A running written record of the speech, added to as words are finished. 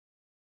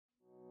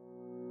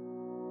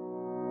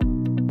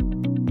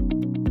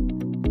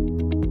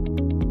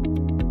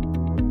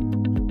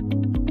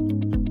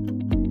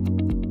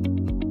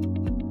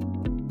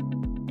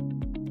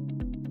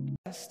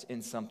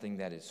given something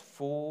that is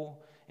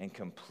full and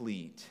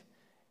complete,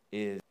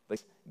 is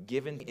like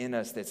given in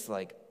us that's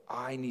like,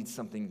 I need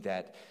something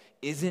that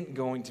isn't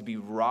going to be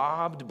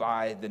robbed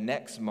by the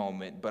next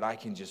moment, but I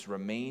can just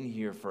remain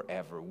here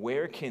forever.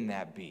 Where can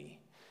that be?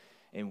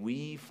 And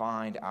we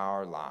find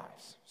our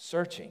lives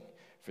searching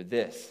for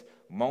this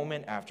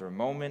moment after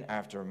moment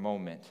after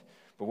moment.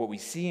 But what we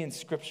see in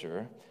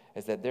Scripture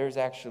is that there's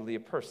actually a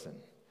person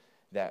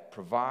that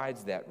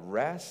provides that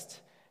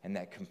rest and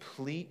that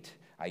complete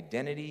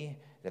identity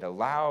that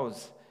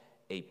allows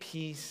a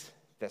peace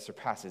that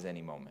surpasses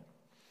any moment.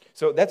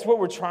 So that's what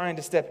we're trying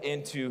to step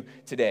into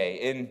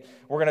today. And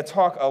we're going to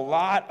talk a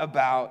lot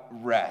about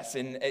rest.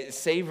 And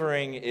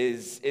savoring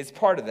is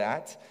part of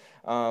that.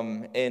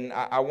 And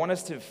I want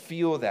us to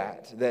feel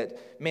that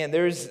man,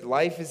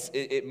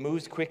 it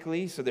moves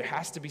quickly, so there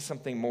has to be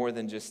something more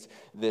than just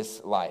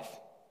this life.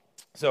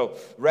 So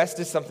rest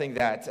is something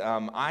that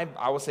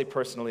I will say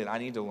personally that I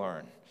need to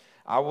learn.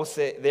 I will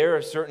say there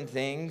are certain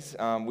things,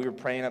 we were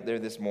praying up there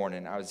this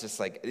morning, I was just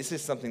like, this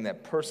is something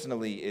that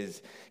personally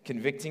is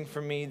convicting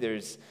for me.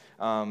 There's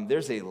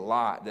a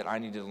lot that I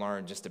need to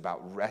learn just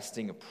about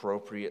resting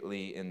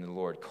appropriately in the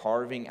Lord,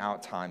 carving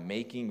out time,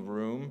 making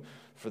room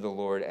for the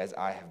Lord as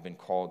I have been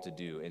called to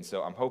do. And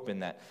so I'm hoping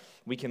that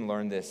we can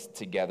learn this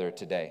together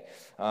today.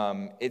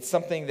 It's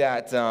something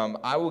that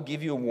I will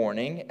give you a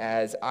warning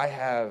as I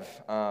have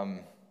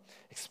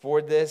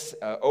explored this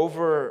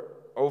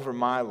over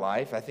my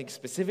life. I think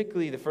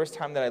specifically the first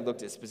time that I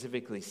looked at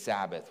specifically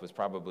Sabbath was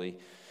probably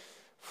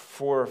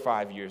 4 or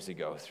 5 years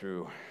ago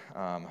through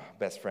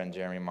best friend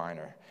Jeremy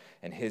Miner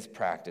and his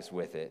practice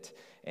with it.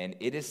 And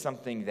it is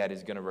something that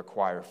is going to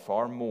require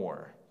far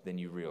more than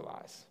you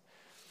realize.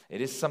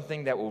 It is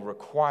something that will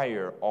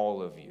require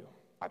all of you.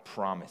 I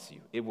promise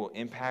you. It will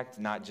impact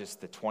not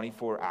just the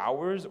 24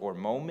 hours or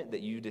moment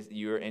that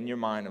you're in your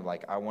mind of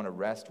like, I want to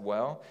rest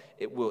well.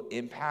 It will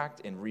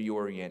impact and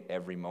reorient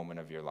every moment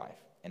of your life.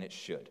 And it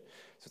should.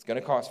 So it's going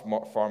to cost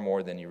far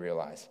more than you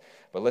realize.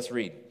 But let's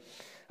read.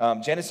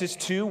 Genesis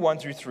 2, 1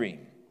 through 3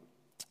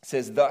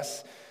 says,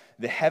 "Thus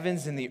the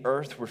heavens and the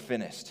earth were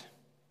finished,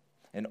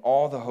 and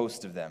all the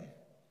host of them.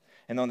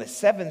 And on the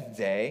seventh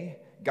day,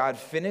 God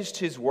finished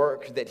his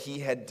work that he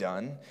had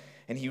done,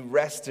 and he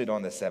rested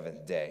on the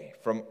seventh day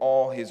from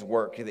all his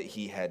work that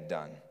he had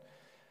done.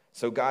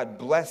 So God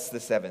blessed the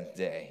seventh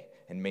day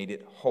and made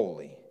it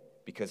holy,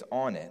 because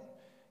on it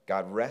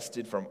God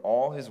rested from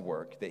all his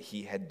work that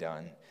he had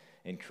done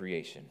in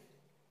creation."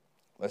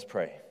 Let's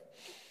pray.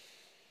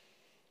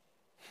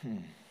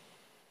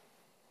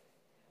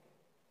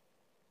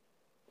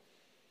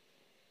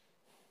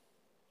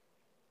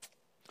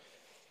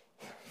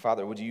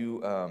 Father, would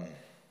you,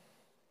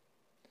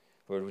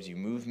 Lord, would you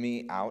move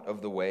me out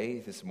of the way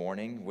this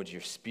morning? Would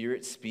your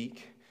Spirit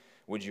speak?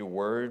 Would your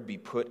word be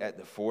put at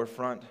the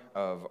forefront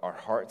of our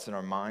hearts and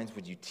our minds?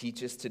 Would you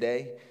teach us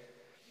today?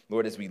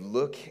 Lord, as we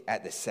look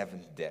at the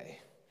seventh day,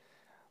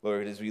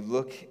 Lord, as we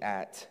look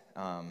at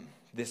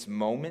this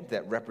moment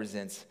that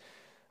represents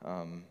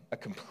a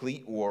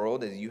complete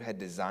world as you had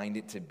designed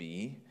it to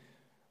be,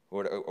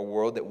 Lord, a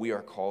world that we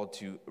are called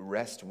to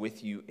rest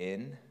with you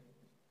in,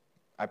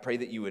 I pray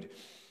that you would,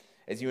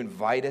 as you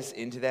invite us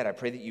into that, I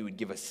pray that you would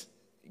give us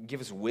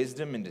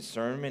wisdom and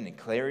discernment and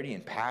clarity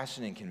and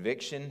passion and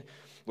conviction,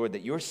 Lord,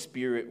 that your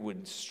Spirit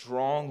would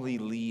strongly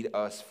lead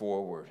us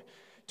forward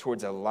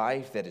towards a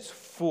life that is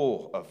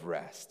full of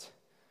rest,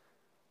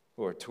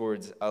 Lord,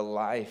 towards a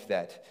life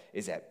that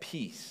is at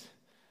peace,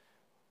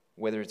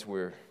 whether it's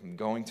we're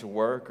going to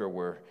work or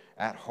we're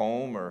at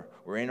home or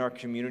we're in our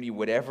community,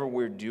 whatever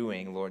we're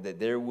doing, Lord, that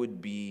there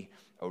would be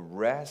a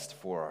rest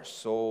for our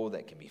soul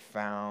that can be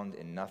found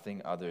in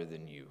nothing other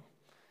than you.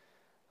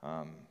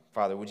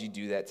 Father, would you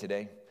do that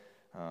today?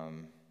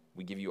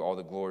 We give you all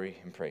the glory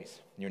and praise.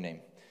 In your name,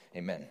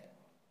 amen.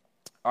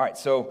 All right,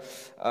 so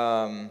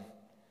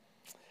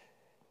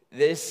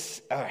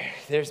there's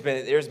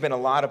been a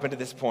lot up until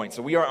this point.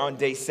 So we are on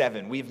day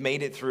 7. We've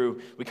made it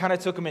through. We kind of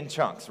took them in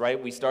chunks, right?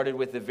 We started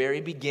with the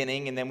very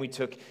beginning, and then we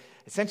took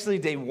essentially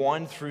day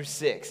 1 through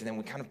 6, and then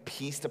we kind of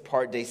pieced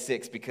apart day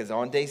 6, because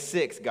on day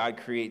 6, God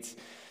creates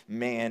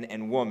man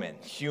and woman,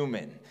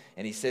 human,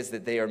 and he says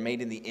that they are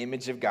made in the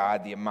image of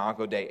God, the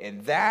Imago Dei,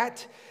 and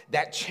that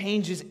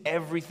changes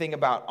everything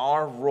about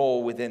our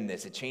role within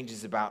this. It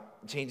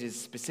changes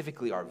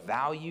specifically our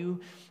value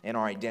and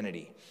our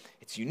identity.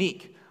 It's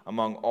unique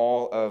among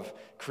all of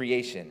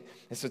creation.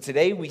 And so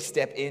today we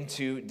step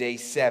into day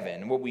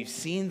 7. What we've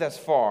seen thus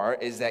far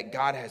is that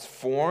God has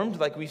formed,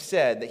 like we've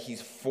said, that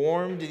he's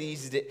formed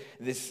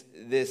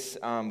this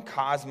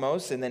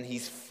cosmos, and then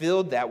he's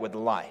filled that with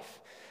life.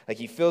 Like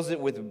he fills it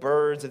with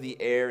birds of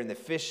the air and the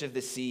fish of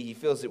the sea. He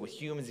fills it with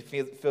humans.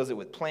 He fills it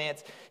with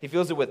plants. He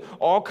fills it with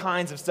all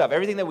kinds of stuff.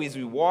 Everything that as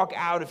we walk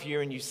out of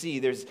here and you see,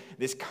 there's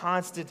this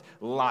constant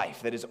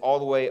life that is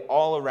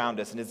all around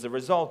us. And it's the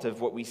result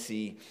of what we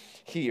see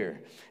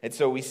here. And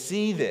so we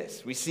see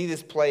this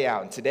play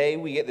out. And today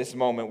we get this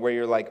moment where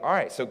you're like, all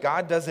right, so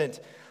God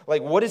doesn't,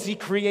 like, what does he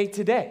create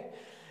today?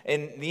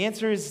 And the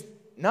answer is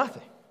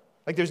nothing.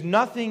 Like there's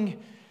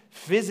nothing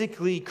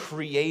physically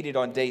created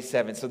on day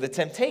 7. So the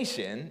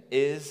temptation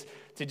is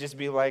to just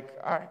be like,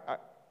 all right,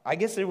 I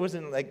guess there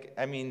wasn't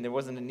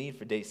a need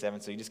for day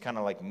 7, so you just kind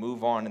of like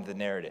move on in the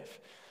narrative.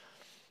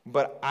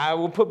 But I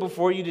will put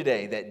before you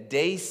today that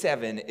day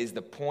 7 is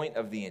the point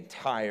of the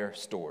entire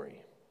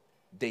story.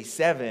 Day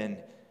 7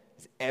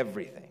 is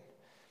everything.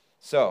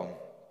 So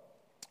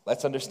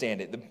let's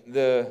understand it.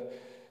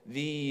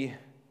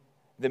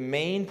 The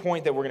main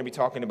point that we're going to be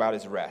talking about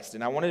is rest.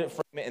 And I wanted to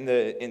frame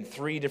it in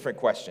 3 different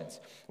questions.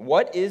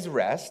 What is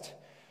rest?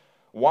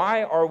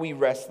 Why are we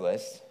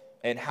restless?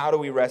 And how do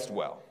we rest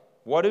well?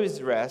 What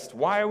is rest?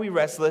 Why are we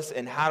restless?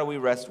 And how do we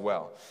rest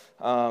well?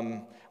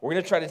 We're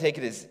going to try to take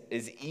it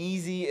as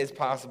easy as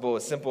possible,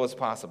 as simple as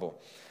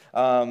possible.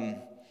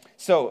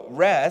 So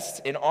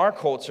rest in our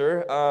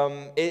culture,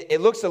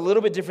 it looks a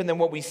little bit different than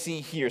what we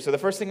see here. So the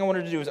first thing I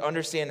wanted to do is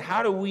understand,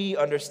 how do we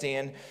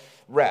understand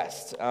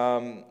rest?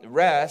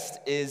 Rest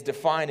is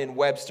defined in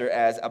Webster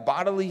as a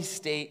bodily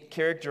state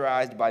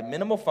characterized by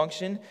minimal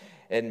function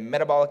and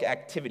metabolic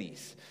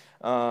activities.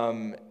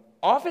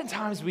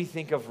 Oftentimes we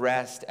think of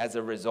rest as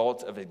a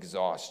result of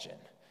exhaustion.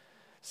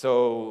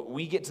 So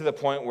we get to the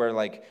point where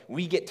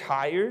we get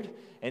tired,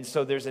 and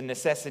so there's a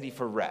necessity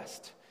for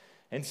rest.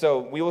 And so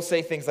we will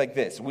say things like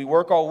this: we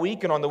work all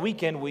week, and on the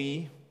weekend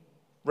we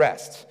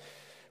rest.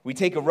 We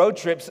take a road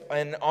trip,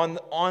 and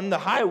on the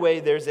highway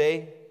there's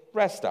a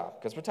rest stop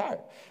because we're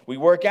tired. We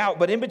work out,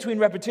 but in between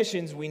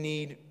repetitions we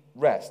need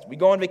rest. We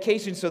go on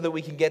vacation so that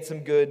we can get some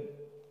good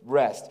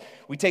rest.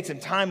 We take some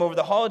time over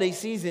the holiday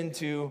season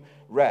to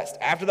rest.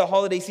 After the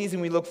holiday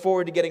season, we look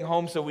forward to getting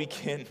home so we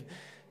can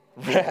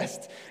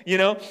rest.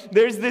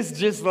 There's this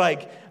just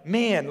the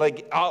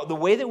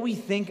way that we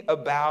think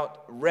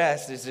about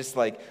rest is just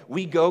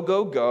we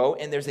go,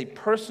 and there's a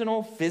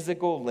personal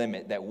physical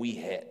limit that we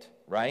hit,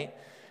 right?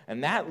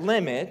 And that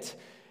limit,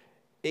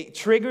 it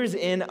triggers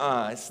in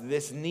us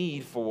this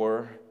need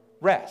for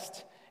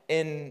rest.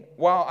 And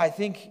while I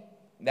think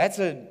that's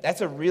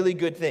a really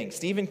good thing.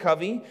 Stephen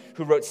Covey,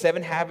 who wrote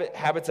 7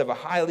 Habits of a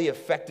Highly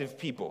Effective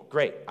People.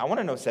 Great. I want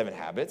to know 7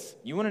 habits.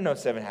 You want to know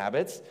 7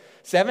 habits?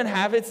 7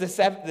 habits.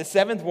 The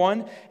seventh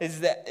one is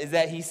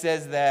that he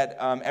says that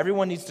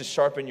everyone needs to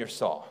sharpen your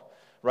saw,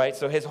 right?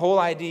 So his whole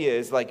idea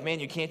is man,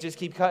 you can't just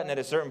keep cutting at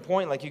a certain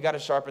point. You got to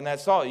sharpen that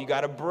saw. You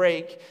got to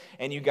break,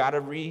 and you got to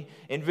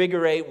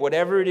reinvigorate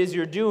whatever it is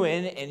you're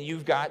doing, and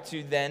you've got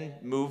to then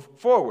move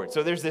forward.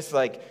 So there's this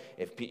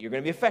if you're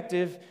going to be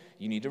effective,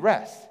 you need to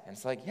rest. And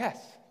it's yes,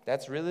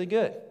 that's really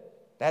good.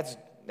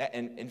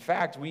 And in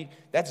fact,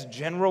 that's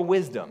general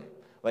wisdom.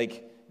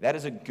 That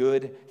is a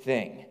good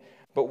thing.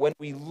 But when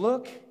we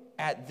look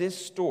at this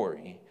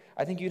story,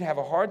 I think you'd have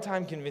a hard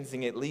time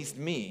convincing at least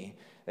me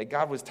that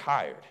God was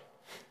tired.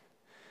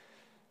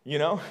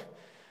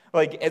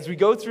 As we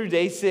go through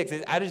day 6,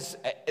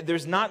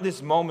 there's not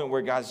this moment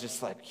where God's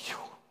just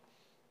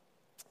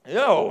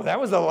yo, that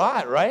was a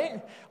lot,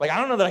 right? I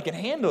don't know that I can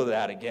handle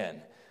that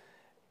again.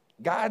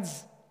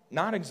 God's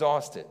not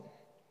exhausted.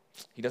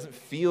 He doesn't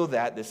feel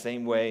that the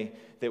same way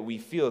that we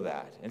feel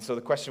that. And so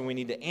the question we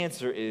need to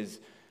answer is,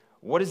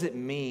 what does it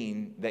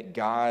mean that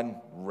God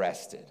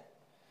rested?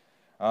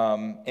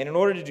 And in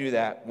order to do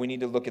that, we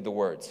need to look at the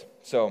words.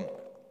 So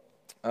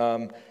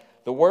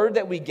the word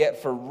that we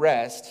get for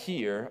rest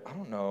here, I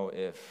don't know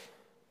if,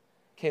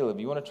 Caleb,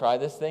 you want to try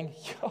this thing?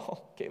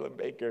 Yo, Caleb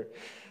Baker,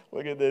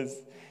 look at this.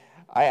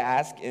 I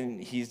ask,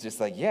 and he's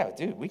just yeah,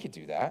 dude, we could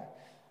do that.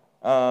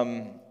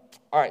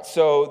 All right,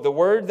 so the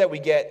word that we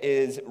get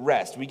is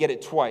rest. We get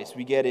it twice.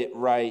 We get it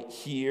right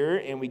here,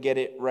 and we get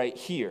it right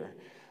here.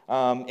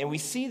 And we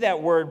see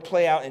that word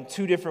play out in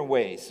 2 different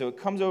ways. So it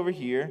comes over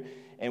here,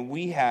 and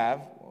we have,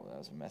 that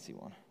was a messy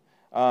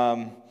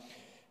one.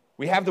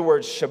 We have the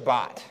word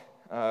Shabbat,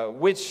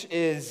 which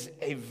is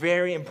a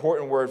very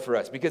important word for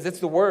us, because it's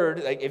the word,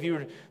 if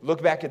you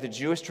look back at the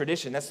Jewish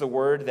tradition, that's the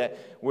word that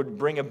would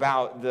bring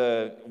about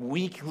the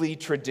weekly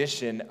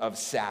tradition of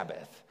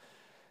Sabbath.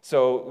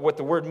 So what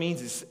the word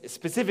means is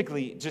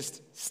specifically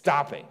just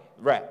stopping,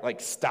 right?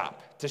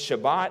 Stop. To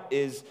Shabbat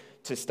is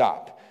to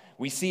stop.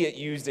 We see it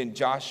used in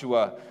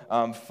Joshua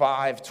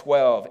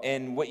 5:12,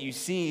 and what you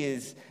see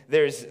is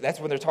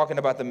that's when they're talking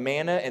about the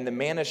manna, and the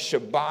manna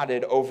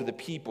Shabbated over the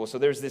people. So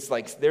there's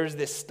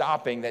this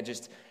stopping that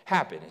just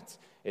happened.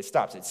 It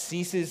stops. It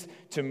ceases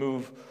to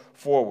move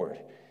forward,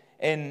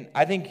 and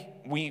I think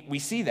we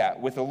see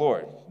that with the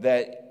Lord,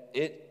 that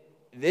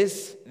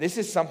This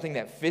is something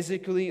that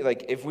physically,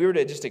 if we were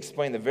to just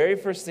explain, the very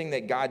first thing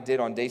that God did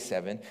on day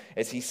 7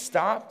 is he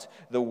stopped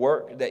the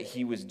work that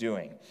he was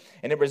doing.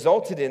 And it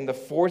resulted in the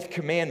 4th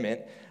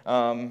commandment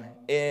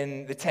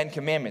in the 10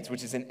 Commandments,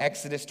 which is in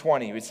Exodus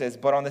 20. It says,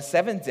 "But on the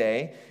 7th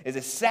day is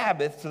a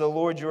Sabbath to the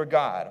Lord your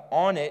God.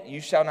 On it you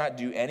shall not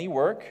do any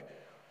work,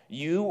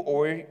 you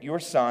or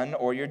your son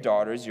or your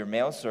daughters, your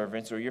male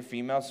servants or your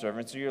female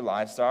servants or your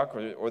livestock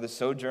or the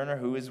sojourner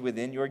who is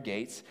within your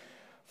gates.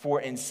 For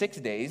in 6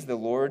 days the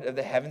Lord of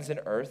the heavens and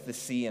earth, the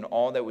sea and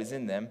all that was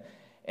in them,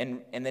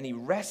 and then he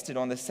rested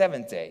on the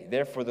 7th day.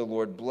 Therefore the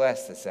Lord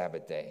blessed the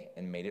Sabbath day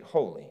and made it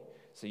holy.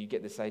 So you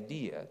get this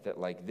idea that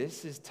like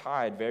this is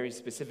tied very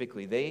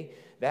specifically.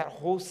 That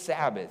whole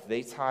Sabbath,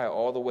 they tie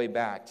all the way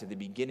back to the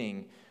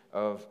beginning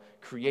of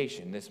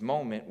creation, this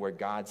moment where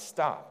God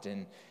stopped.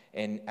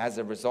 And as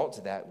a result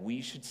of that,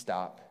 we should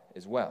stop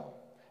as well.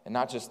 And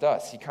not just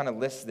us. He kind of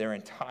lists their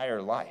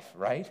entire life,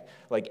 right?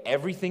 Like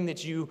everything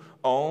that you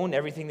own,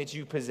 everything that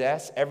you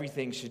possess,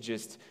 everything should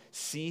just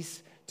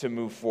cease to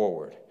move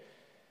forward.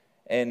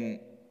 And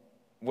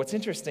what's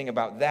interesting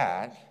about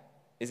that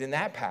is in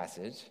that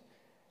passage,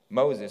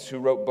 Moses, who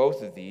wrote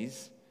both of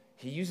these,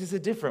 he uses a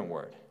different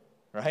word,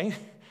 right?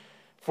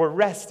 For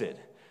rested.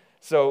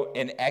 So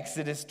in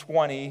Exodus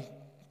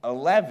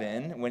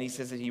 20:11, when he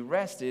says that he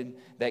rested,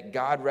 that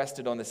God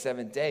rested on the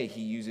seventh day,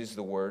 he uses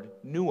the word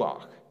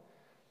nuach.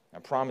 I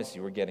promise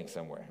you we're getting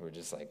somewhere.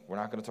 We're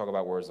not going to talk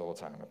about words the whole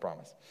time, I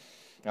promise.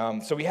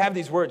 So we have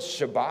these words,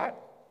 Shabbat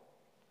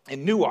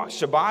and nuach.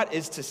 Shabbat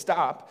is to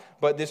stop,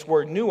 but this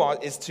word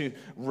nuach is to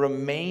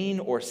remain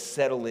or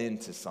settle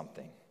into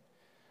something.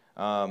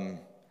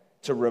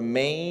 To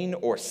remain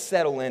or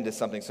settle into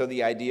something. So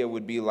the idea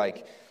would be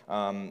like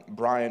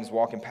Brian's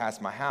walking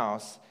past my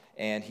house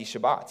and he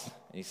Shabbats.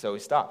 And so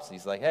he stops.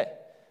 He's like, hey,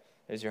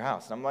 there's your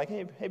house. And I'm like,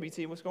 hey,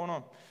 BT, what's going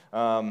on?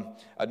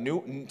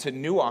 To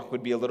nuach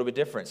would be a little bit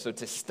different. So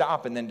to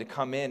stop and then to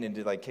come in and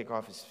to like kick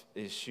off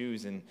his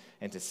shoes and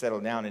to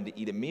settle down and to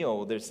eat a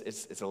meal,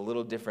 it's a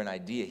little different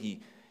idea.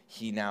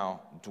 He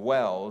now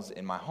dwells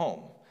in my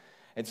home.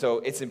 And so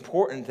it's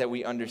important that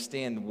we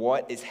understand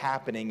what is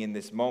happening in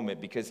this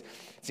moment because,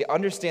 see,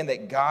 understand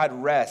that God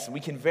rests. We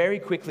can very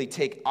quickly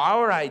take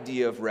our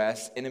idea of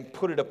rest and then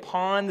put it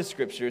upon the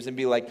Scriptures and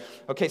be like,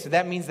 okay, so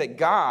that means that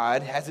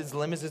God has his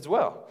limits as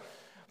well.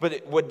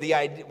 But what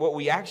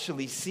we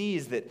actually see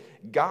is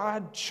that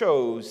God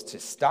chose to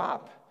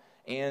stop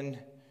and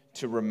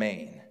to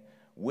remain,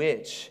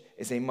 which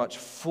is a much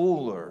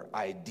fuller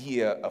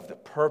idea of the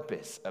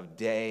purpose of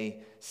day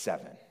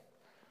 7.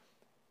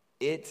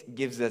 It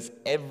gives us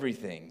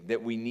everything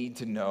that we need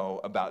to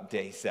know about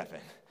day 7.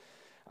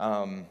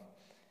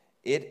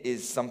 It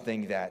is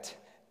something that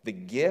the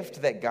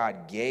gift that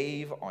God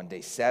gave on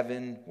day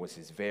 7 was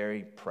his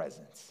very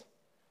presence.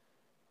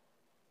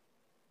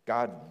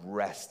 God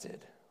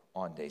rested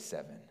on day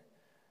 7,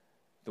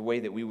 the way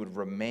that we would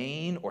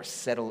remain or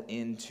settle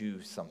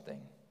into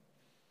something.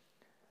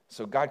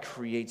 So God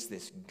creates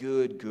this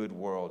good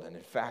world, and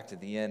in fact,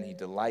 at the end, he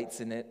delights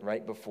in it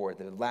right before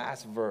the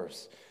last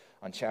verse.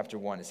 On chapter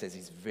 1, it says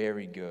he's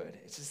very good.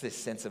 It's just this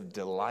sense of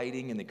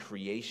delighting in the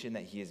creation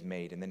that he has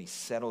made, and then he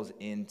settles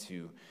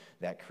into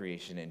that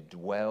creation and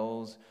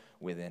dwells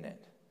within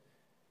it.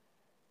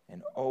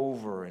 And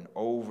over and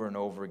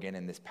over again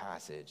in this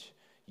passage,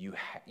 you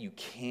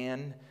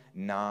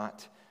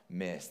cannot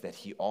miss that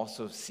he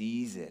also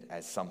sees it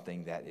as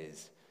something that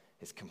is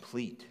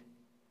complete.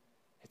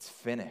 It's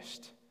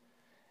finished.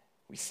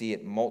 We see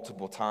it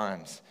multiple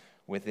times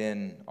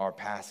within our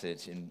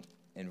passage.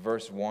 In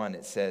verse 1,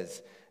 it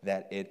says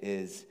that it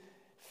is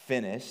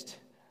finished.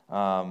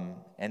 And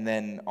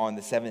then on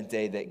the seventh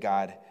day that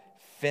God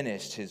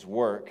finished his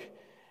work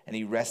and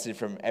he rested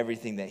from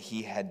everything that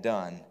he had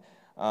done.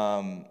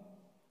 And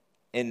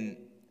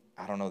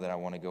I don't know that I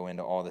want to go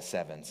into all the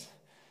sevens,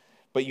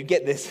 but you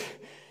get this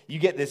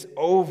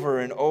over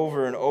and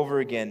over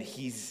again.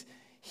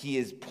 He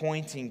is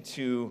pointing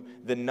to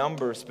the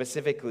number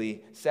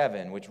specifically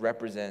 7, which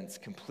represents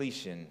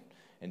completion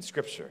in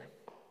Scripture.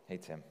 Hey,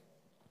 Tim.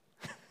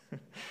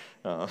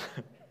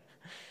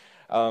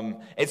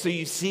 And so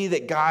you see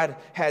that God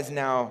has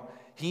now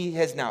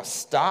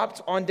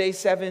stopped on day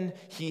 7.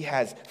 He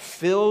has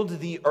filled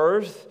the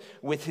earth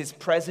with his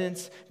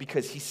presence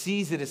because he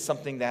sees it as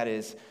something that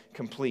is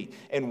complete.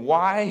 And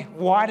why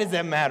does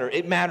that matter?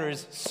 It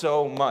matters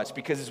so much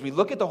because as we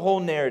look at the whole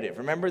narrative,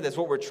 remember that's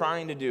what we're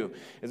trying to do,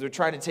 is we're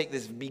trying to take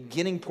this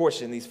beginning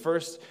portion, these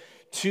first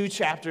 2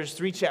 chapters,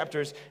 3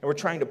 chapters, and we're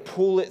trying to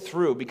pull it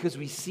through because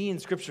we see in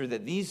Scripture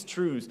that these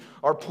truths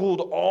are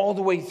pulled all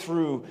the way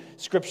through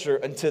Scripture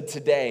until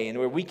today, and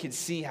where we can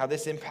see how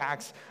this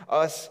impacts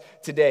us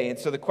today. And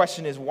so the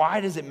question is, why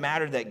does it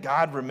matter that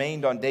God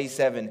remained on day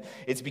 7?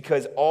 It's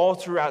because all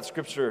throughout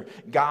Scripture,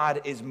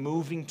 God is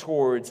moving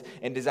towards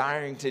and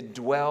desiring to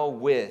dwell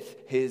with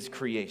his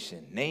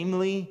creation,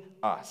 namely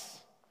us.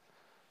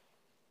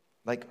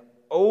 Like,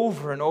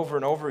 over and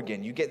over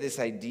again, you get this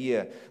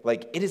idea,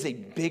 like it is a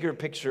bigger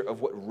picture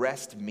of what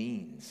rest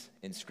means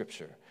in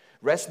Scripture.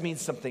 Rest means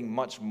something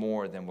much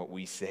more than what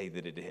we say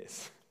that it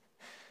is.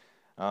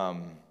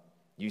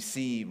 You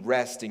see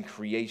rest in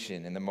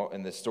creation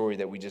in the story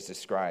that we just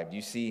described.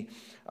 You see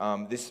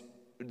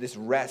this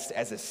rest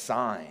as a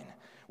sign,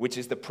 which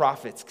is the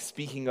prophets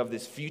speaking of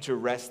this future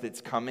rest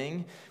that's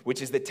coming,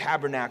 which is the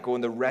tabernacle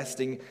and the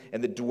resting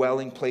and the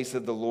dwelling place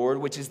of the Lord,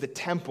 which is the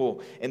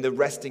temple and the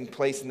resting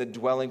place and the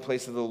dwelling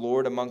place of the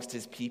Lord amongst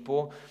his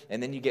people.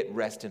 And then you get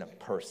rest in a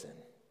person.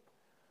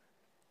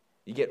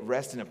 You get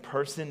rest in a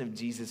person of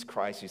Jesus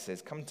Christ who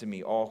says, "Come to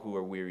me, all who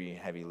are weary and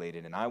heavy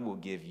laden, and I will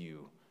give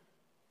you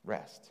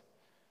rest."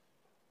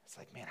 It's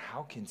like, man,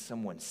 how can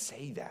someone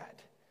say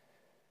that?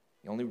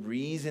 The only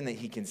reason that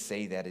he can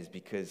say that is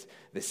because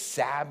the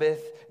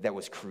Sabbath that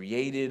was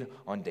created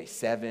on day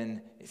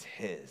 7 is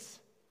his.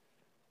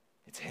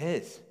 It's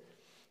his.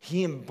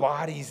 He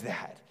embodies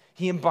that.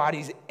 He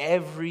embodies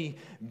every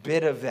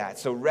bit of that.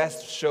 So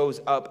rest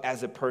shows up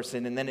as a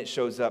person, and then it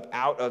shows up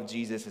out of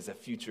Jesus as a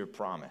future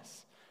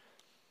promise.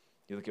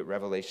 You look at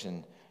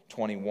Revelation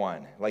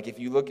 21. Like if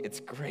you look, it's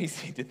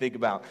crazy to think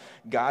about.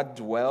 God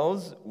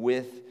dwells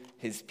with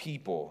his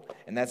people.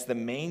 And that's the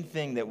main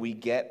thing that we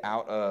get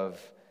out of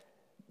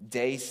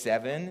day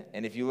 7.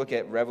 And if you look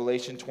at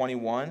Revelation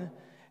 21,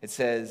 it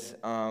says,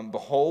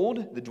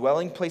 behold, the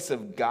dwelling place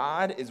of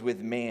God is with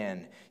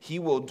man. He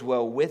will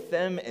dwell with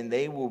them, and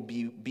they will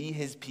be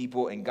his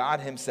people, and God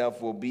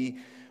himself will be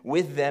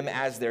with them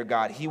as their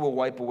God. He will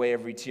wipe away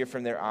every tear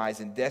from their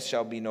eyes, and death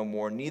shall be no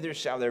more. Neither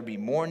shall there be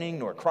mourning,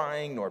 nor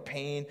crying, nor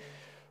pain,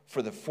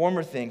 for the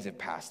former things have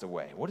passed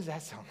away. What does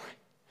that sound like?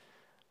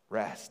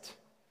 Rest.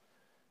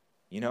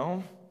 You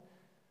know?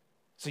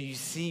 So you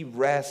see,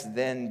 rest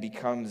then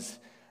becomes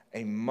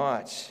a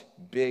much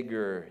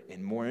bigger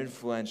and more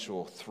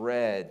influential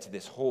thread to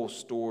this whole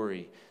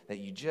story that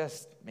you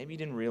just maybe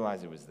didn't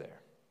realize it was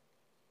there.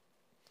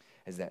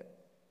 Is that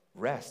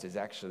rest is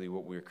actually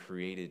what we're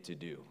created to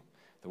do.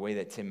 The way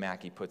that Tim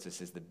Mackey puts this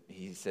is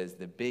he says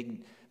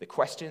the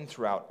question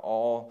throughout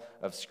all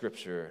of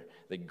Scripture,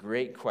 the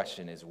great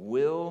question is,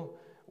 will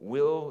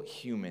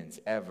humans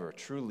ever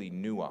truly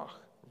nuach,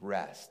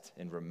 rest,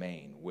 and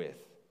remain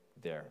with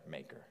their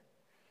Maker?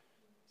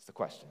 It's the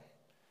question.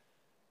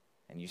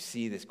 And you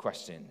see this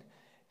question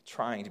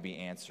trying to be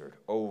answered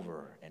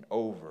over and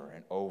over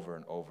and over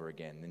and over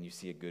again. Then you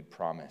see a good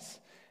promise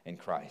in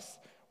Christ.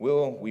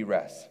 Will we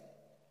rest?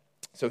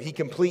 So he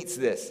completes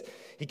this.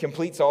 He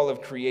completes all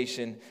of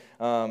creation.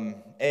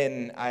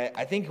 And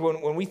I think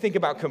when we think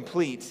about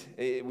complete,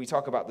 we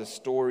talk about the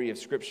story of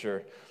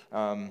Scripture.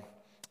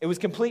 It was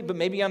complete, but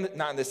maybe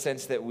not in the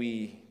sense that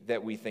we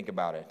think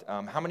about it.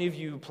 How many of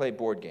you play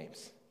board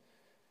games?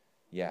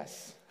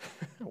 Yes.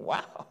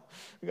 Wow.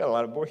 We got a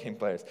lot of board game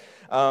players.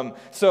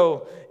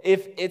 So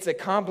if it's a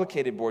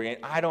complicated board game,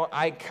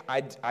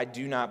 I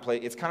do not play.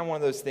 It's kind of one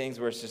of those things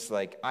where it's just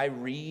like, I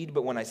read,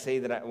 but when I say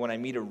that, when I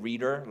meet a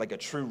reader, like a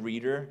true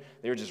reader,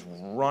 they're just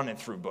running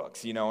through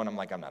books, and I'm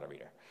like, I'm not a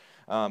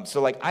reader.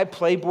 So like I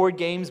play board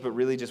games, but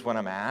really just when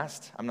I'm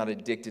asked. I'm not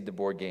addicted to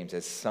board games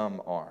as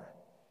some are.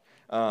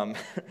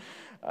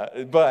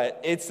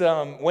 But it's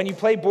when you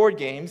play board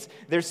games,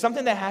 there's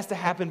something that has to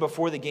happen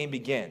before the game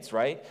begins,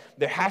 right?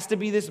 There has to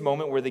be this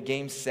moment where the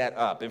game's set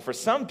up. And for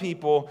some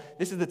people,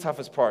 this is the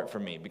toughest part for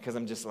me because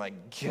I'm just like,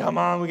 come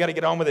on, we got to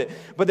get on with it.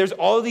 But there's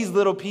all these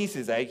little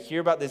pieces. I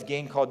hear about this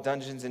game called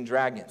Dungeons and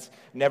Dragons.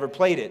 Never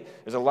played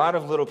it. There's a lot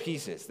of little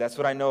pieces. That's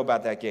what I know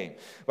about that game.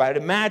 But I'd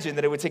imagine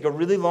that it would take a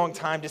really long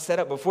time to set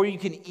up before you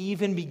can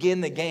even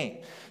begin the game.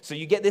 So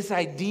you get this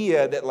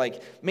idea that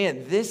like,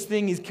 man, this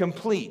thing is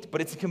complete.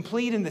 But it's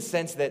complete in the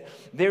sense that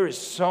there is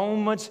so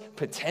much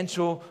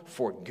potential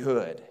for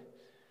good.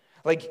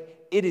 Like,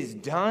 it is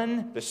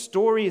done, the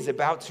story is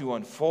about to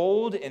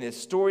unfold, and the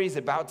story is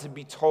about to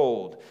be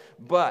told.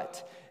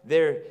 But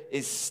there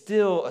is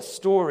still a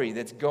story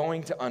that's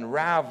going to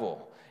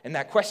unravel. And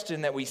that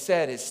question that we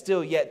said is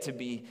still yet to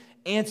be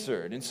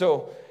answered. And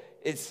so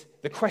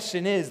the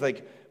question is,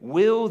 like,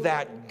 will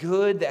that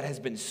good that has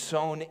been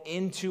sown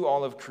into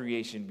all of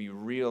creation be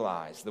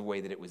realized the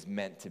way that it was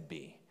meant to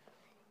be?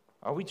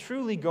 Are we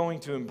truly going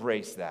to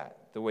embrace that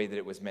the way that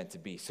it was meant to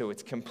be? So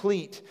it's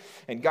complete,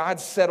 and God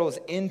settles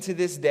into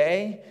this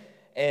day,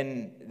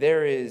 and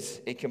there is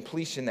a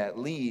completion that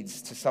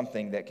leads to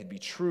something that could be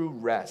true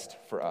rest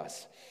for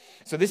us.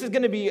 So this is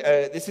going to be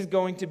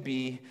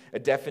a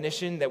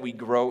definition that we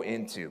grow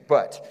into,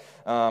 but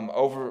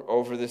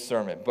over this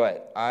sermon.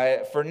 But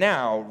for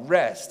now,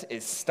 rest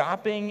is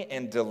stopping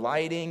and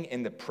delighting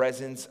in the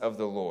presence of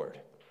the Lord.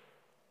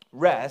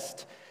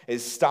 Rest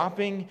is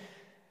stopping,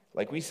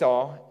 like we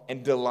saw,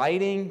 and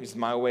delighting, is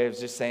my way of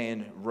just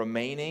saying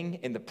remaining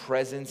in the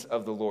presence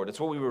of the Lord. It's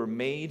what we were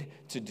made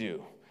to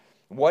do.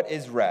 What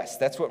is rest?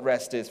 That's what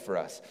rest is for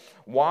us.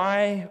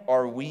 Why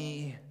are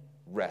we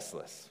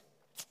restless?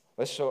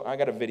 I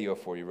got a video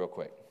for you real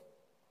quick.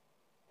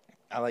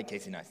 I like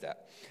Casey Neistat.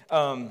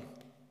 All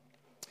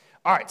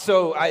right,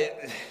 so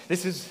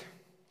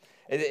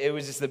it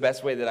was just the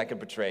best way that I could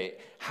portray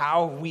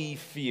how we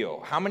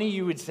feel. How many of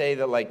you would say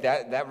that like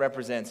that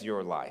represents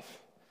your life?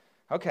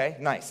 Okay,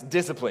 nice.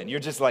 Discipline. You're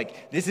just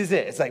like, this is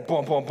it. It's like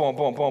boom, boom, boom,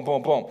 boom, boom,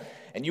 boom, boom.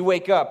 And you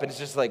wake up and it's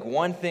just like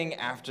one thing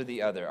after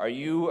the other.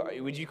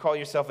 Would you call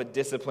yourself a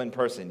disciplined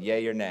person?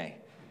 Yay or nay?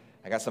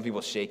 I got some people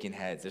shaking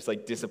heads. There's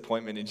like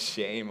disappointment and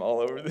shame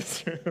all over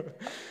this room.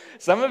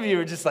 Some of you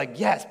are just like,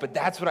 yes, but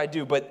that's what I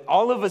do. But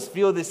all of us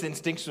feel this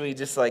instinctually,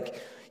 just like,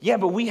 yeah,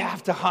 but we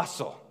have to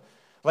hustle.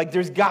 Like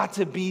there's got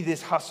to be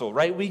this hustle,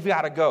 right? We've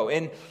got to go.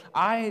 And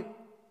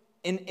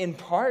in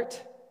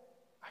part,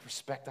 I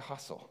respect the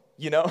hustle.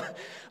 you know?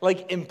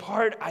 Like, in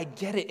part, I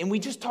get it. And we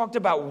just talked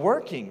about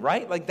working,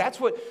 right? Like, that's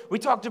what we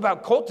talked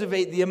about,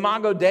 cultivate the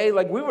Imago Dei.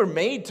 Like, we were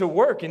made to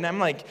work. And I'm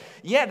like,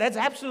 yeah, that's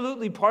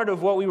absolutely part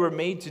of what we were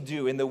made to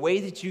do. And the way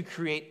that you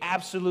create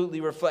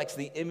absolutely reflects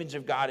the image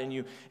of God in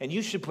you. And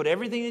you should put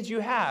everything that you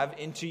have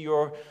into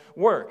your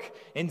work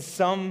in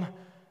some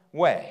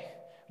way.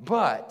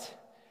 But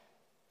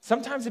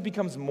sometimes it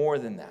becomes more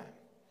than that.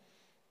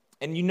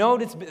 And you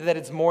notice that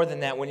it's more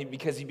than that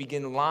because you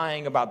begin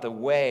lying about the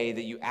way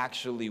that you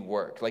actually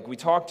work. Like, we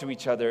talk to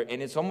each other,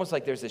 and it's almost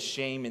like there's a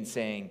shame in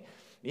saying,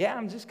 yeah,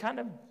 I'm just kind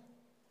of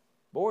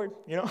bored,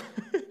 you know?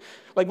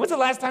 Like, when's the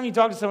last time you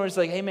talked to someone who's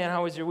like, hey, man,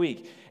 how was your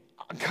week?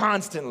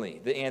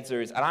 Constantly, the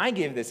answer is, and I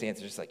gave this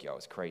answer just like, yo,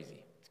 it's crazy.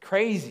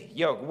 Crazy.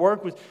 Yo,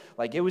 work was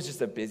like, it was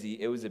just a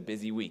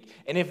busy week.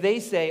 And if they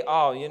say,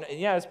 oh, you know,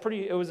 yeah,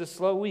 it was a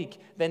slow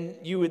week, then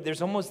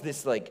there's almost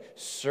this like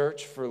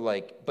search for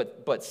like,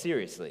 but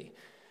seriously,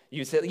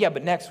 you say, yeah,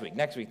 but next week's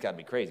got to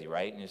be crazy,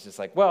 right? And it's just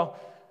like, well,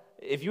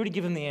 if you were to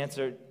give them the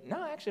answer,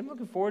 no, actually, I'm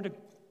looking forward to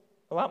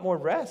a lot more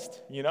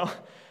rest, you know?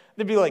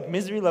 They'd be like,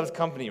 misery loves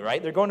company,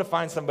 right? They're going to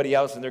find somebody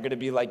else and they're going to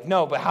be like,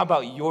 no, but how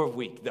about your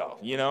week though,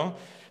 you know?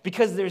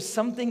 Because there's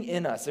something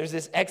in us. There's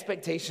this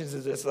expectations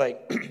of this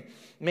like,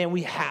 man,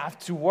 we have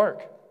to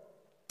work.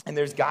 And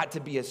there's got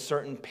to be a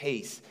certain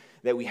pace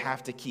that we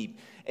have to keep.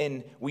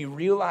 And we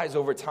realize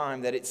over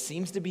time that it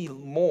seems to be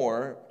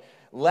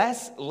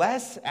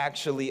less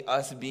actually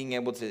us being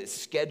able to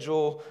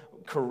schedule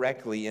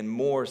correctly and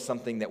more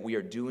something that we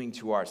are doing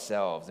to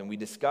ourselves. And we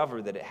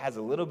discover that it has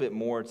a little bit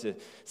more to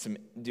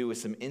do with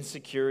some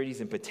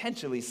insecurities and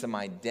potentially some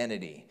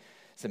identity,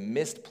 some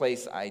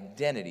misplaced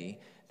identity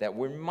that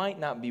we might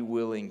not be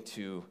willing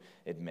to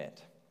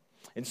admit.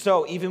 And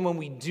so even when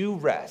we do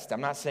rest,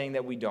 I'm not saying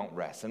that we don't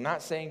rest. I'm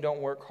not saying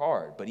don't work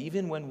hard. But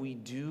even when we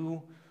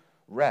do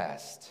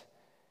rest,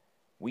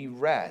 we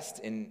rest.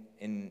 And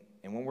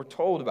when we're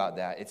told about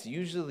that, it's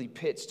usually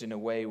pitched in a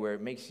way where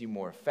it makes you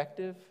more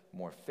effective,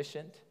 more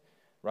efficient,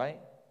 right?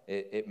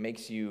 It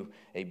makes you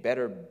a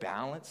better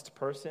balanced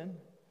person.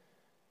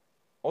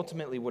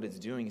 Ultimately, what it's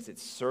doing is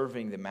it's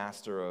serving the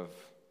master of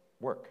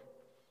work.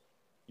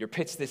 You're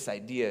pitched this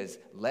idea is,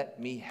 let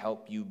me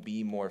help you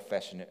be more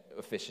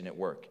efficient at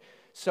work.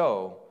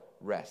 So,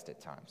 rest at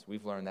times.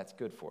 We've learned that's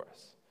good for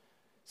us.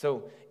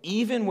 So,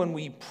 even when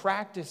we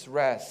practice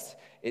rest,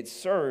 it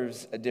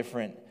serves a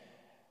different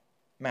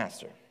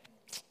master.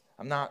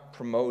 I'm not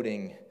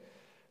promoting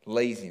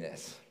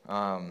laziness.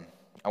 I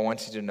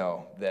want you to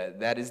know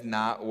that is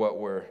not what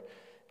we're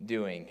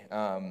doing.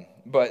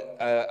 But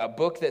a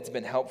book that's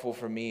been helpful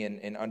for me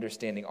in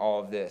understanding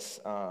all of this,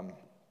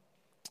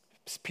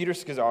 Peter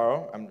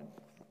Scazzaro,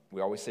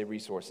 we always say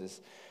resources.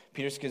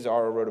 Peter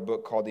Scazzaro wrote a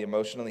book called The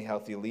Emotionally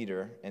Healthy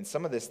Leader, and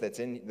some of this that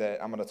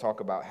I'm going to talk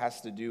about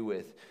has to do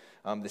with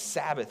the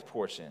Sabbath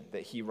portion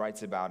that he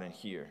writes about in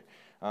here.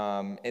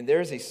 And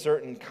there's a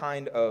certain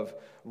kind of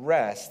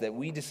rest that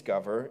we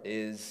discover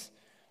it's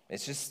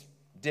just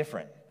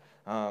different.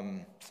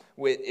 In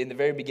the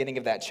very beginning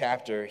of that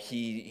chapter,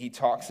 he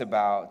talks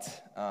about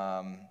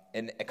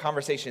in a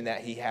conversation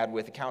that he had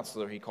with a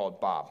counselor he called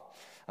Bob.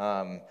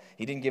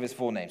 He didn't give his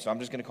full name, so I'm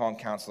just going to call him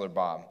Counselor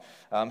Bob.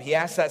 He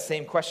asked that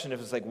same question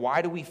of, like,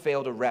 why do we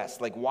fail to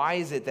rest? Like, why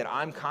is it that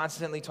I'm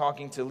constantly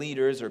talking to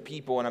leaders or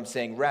people and I'm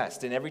saying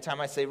rest? And every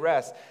time I say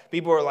rest,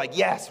 people are like,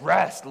 yes,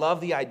 rest,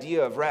 love the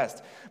idea of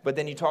rest. But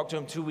then you talk to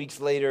them 2 weeks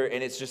later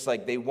and it's just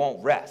like they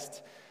won't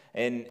rest.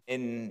 And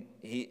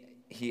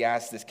he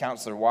asked this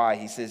counselor why.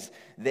 He says,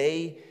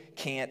 they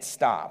can't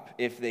stop.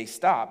 If they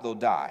stop, they'll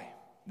die.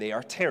 They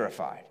are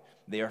terrified.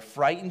 They are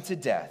frightened to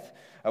death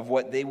of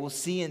what they will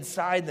see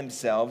inside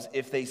themselves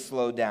if they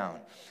slow down.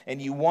 And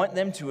you want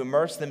them to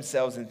immerse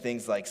themselves in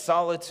things like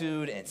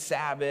solitude and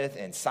Sabbath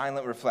and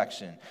silent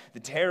reflection. The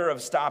terror of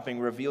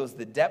stopping reveals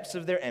the depths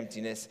of their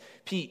emptiness.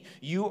 Pete,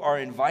 you are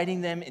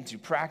inviting them into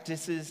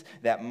practices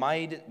that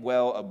might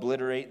well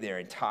obliterate their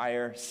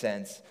entire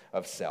sense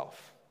of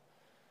self.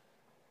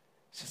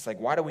 It's just like,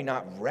 why do we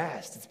not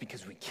rest? It's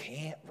because we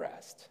can't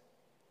rest.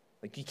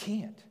 Like, you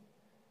can't.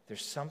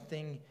 There's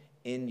something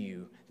in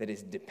you that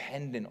is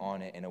dependent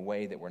on it in a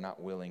way that we're not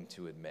willing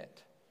to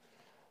admit.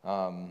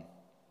 But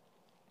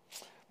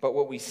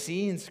what we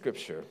see in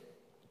Scripture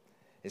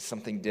is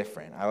something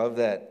different. I love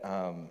that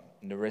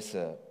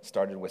Narissa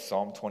started with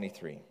Psalm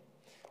 23,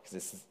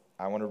 because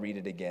I want to read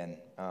it again.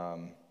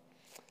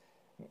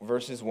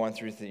 Verses 1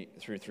 through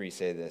 3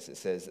 say this. It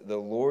says, "The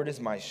Lord is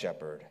my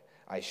shepherd,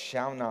 I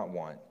shall not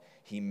want.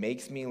 He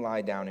makes me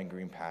lie down in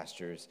green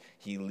pastures.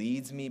 He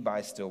leads me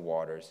by still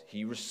waters.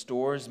 He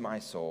restores my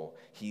soul.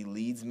 He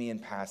leads me in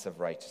paths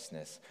of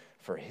righteousness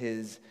for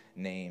his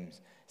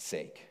name's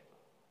sake."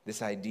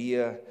 This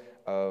idea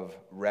of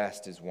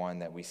rest is one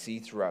that we see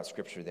throughout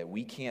Scripture that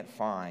we can't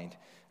find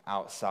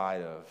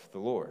outside of the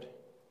Lord.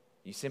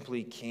 You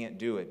simply can't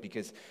do it,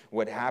 because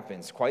what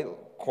happens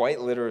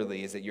quite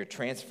literally is that you're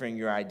transferring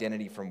your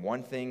identity from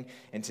one thing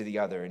into the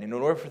other. And in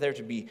order for there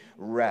to be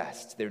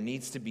rest, there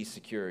needs to be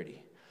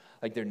security.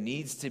 Like there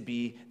needs to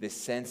be this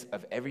sense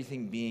of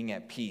everything being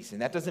at peace.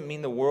 And that doesn't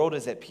mean the world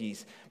is at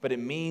peace, but it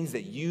means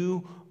that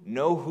you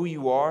know who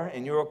you are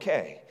and you're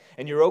okay.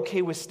 And you're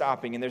okay with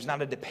stopping, and there's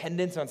not a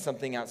dependence on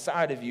something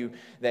outside of you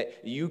that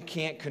you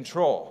can't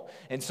control.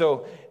 And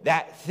so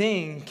that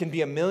thing can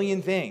be a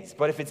million things,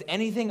 but if it's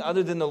anything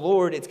other than the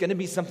Lord, it's going to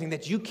be something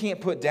that you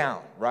can't put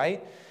down,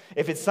 right?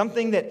 If it's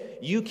something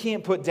that you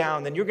can't put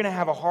down, then you're going to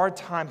have a hard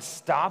time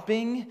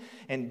stopping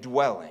and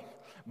dwelling.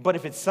 But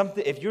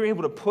if you're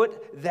able to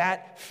put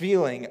that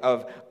feeling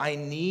of, I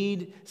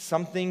need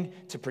something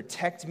to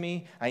protect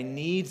me, I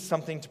need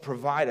something to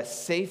provide a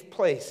safe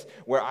place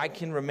where I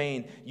can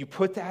remain, you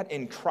put that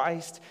in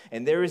Christ,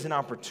 and there is an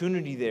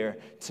opportunity there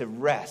to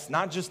rest,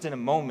 not just in a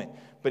moment,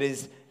 but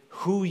is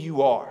who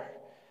you are,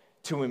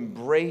 to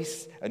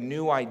embrace a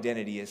new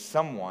identity as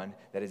someone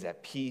that is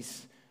at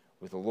peace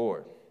with the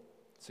Lord.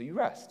 So you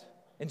rest.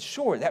 And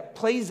sure, that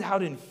plays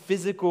out in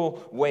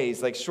physical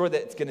ways. Like, sure,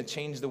 that's going to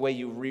change the way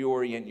you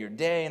reorient your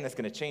day, and that's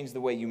going to change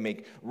the way you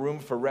make room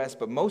for rest.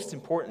 But most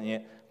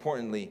importantly,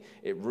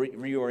 it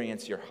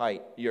reorients your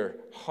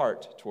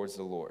heart towards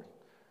the Lord.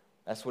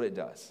 That's what it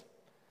does.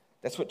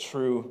 That's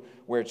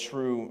where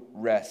true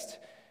rest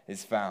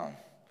is found.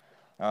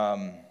 All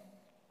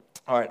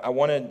right,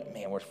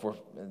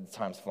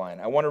 time's flying.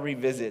 I want to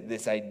revisit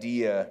this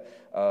idea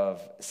of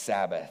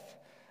Sabbath.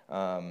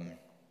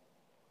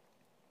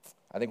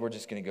 I think we're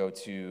just going to go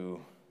to,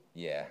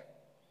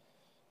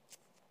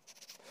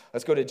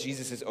 let's go to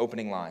Jesus'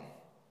 opening line.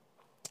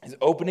 His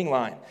opening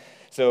line.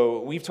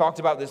 So we've talked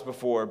about this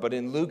before, but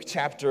in Luke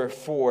chapter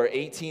 4,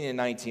 18 and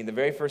 19, the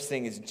very first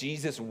thing is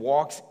Jesus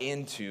walks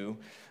into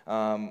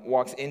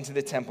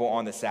the temple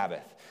on the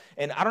Sabbath.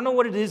 And I don't know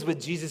what it is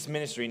with Jesus'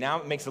 ministry.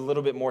 Now it makes a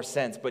little bit more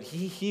sense, but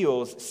he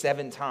heals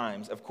 7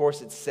 times. Of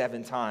course, it's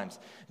 7 times.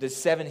 There's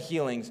 7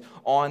 healings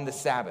on the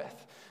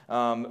Sabbath.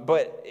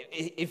 But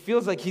it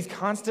feels like he's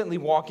constantly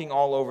walking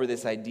all over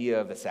this idea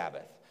of the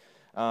Sabbath.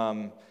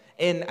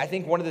 And I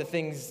think one of the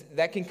things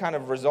that can kind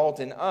of result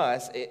in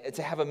us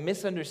to have a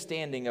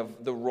misunderstanding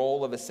of the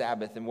role of a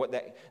Sabbath and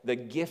the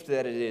gift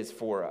that it is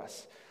for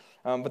us.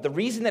 But the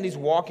reason that he's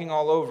walking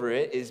all over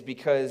it is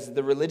because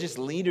the religious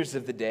leaders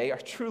of the day are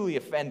truly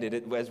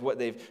offended as what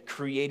they've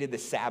created the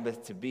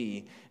Sabbath to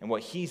be and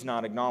what he's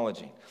not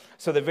acknowledging.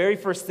 So the very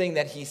first thing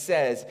that he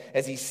says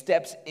as he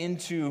steps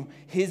into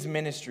his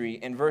ministry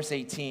in verse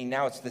 18,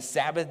 now it's the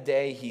Sabbath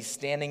day, he's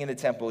standing in the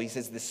temple. He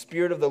says, "The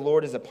Spirit of the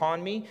Lord is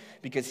upon me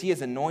because he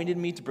has anointed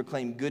me to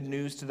proclaim good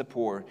news to the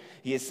poor.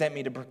 He has sent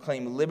me to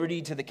proclaim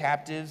liberty to the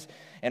captives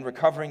and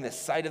recovering the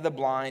sight of the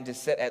blind, to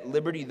set at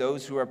liberty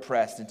those who are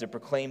oppressed, and to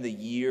proclaim the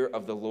year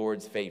of the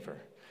Lord's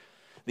favor."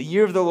 The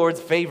year of the Lord's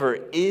favor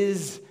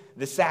is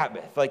the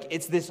Sabbath. Like,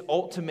 it's this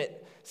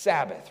ultimate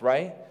Sabbath,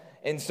 right?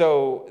 And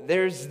so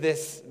there's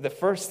the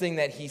first thing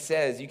that he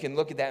says, you can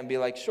look at that and be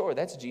like, sure,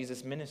 that's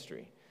Jesus'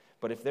 ministry.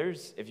 But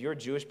if you're a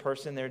Jewish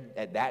person there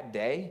at that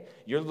day,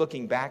 you're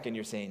looking back and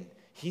you're saying,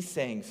 he's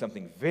saying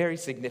something very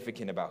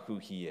significant about who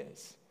he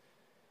is.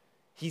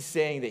 He's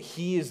saying that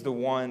he is the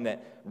one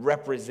that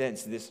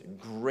represents this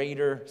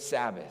greater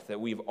Sabbath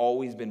that we've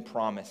always been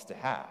promised to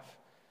have.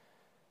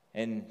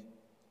 And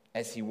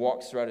as he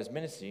walks throughout his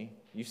ministry,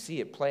 you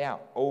see it play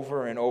out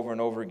over and over and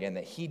over again,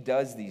 that he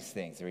does these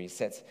things, where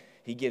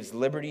he gives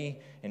liberty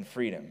and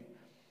freedom.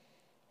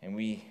 And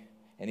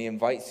he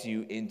invites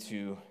you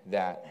into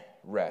that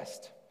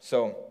rest.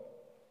 So,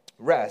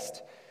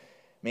 rest,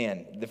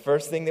 man, the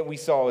first thing that we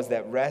saw is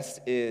that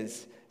rest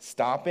is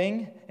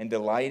stopping and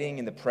delighting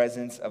in the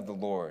presence of the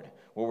Lord.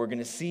 What we're going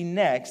to see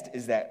next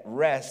is that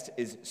rest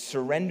is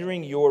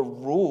surrendering your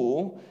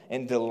rule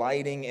and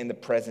delighting in the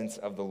presence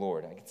of the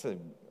Lord. It's a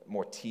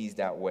more teased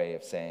out way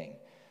of saying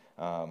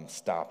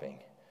stopping.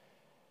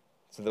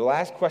 So the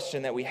last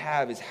question that we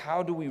have is,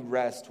 how do we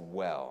rest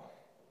well?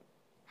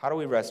 How do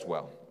we rest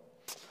well?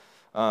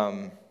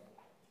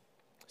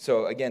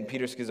 So again,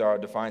 Peter Scazzaro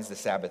defines the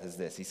Sabbath as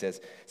this. He says,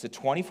 it's a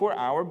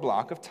 24-hour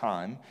block of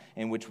time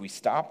in which we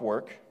stop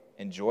work,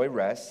 enjoy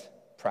rest,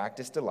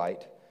 practice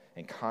delight,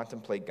 and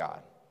contemplate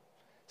God.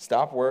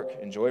 Stop work,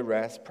 enjoy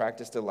rest,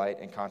 practice delight,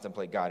 and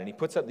contemplate God. And he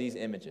puts up these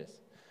images.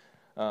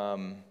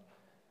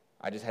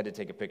 I just had to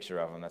take a picture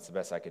of them. That's the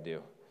best I could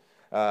do.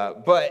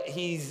 But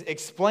he's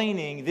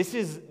explaining, this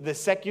is the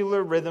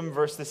secular rhythm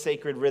versus the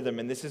sacred rhythm,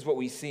 and this is what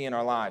we see in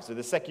our lives. So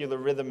the secular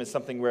rhythm is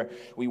something where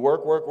we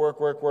work,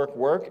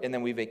 and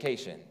then we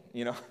vacation.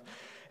 You know,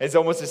 it's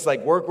almost just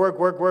like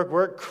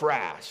work,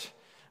 crash.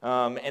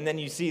 And then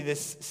you see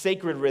this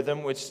sacred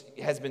rhythm, which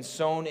has been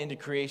sown into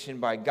creation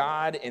by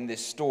God in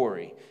this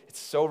story. It's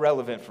so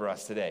relevant for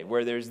us today,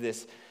 where there's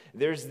this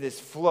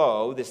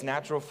flow, this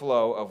natural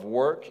flow of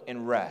work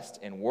and rest,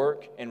 and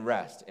work and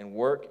rest, and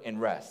work and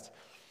rest.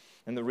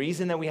 And the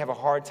reason that we have a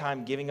hard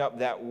time giving up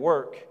that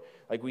work,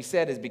 like we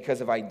said, is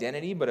because of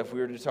identity. But if we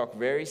were to talk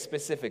very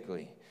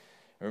specifically,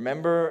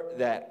 remember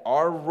that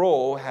our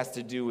role has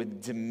to do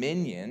with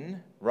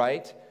dominion,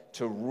 right?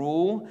 To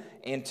rule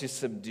and to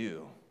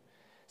subdue.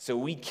 So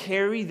we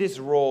carry this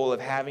role of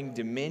having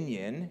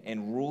dominion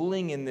and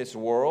ruling in this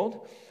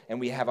world, and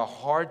we have a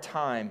hard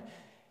time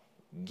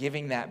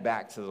giving that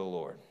back to the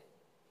Lord.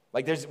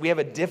 Like we have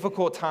a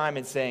difficult time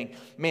in saying,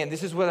 man,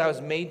 this is what I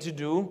was made to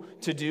do,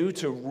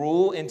 to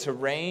rule and to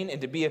reign and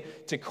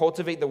to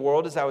cultivate the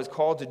world as I was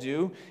called to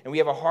do. And we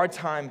have a hard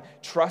time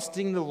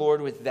trusting the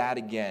Lord with that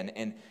again.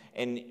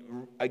 And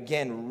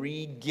again,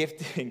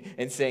 re-gifting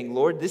and saying,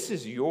 Lord, this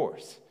is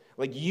yours.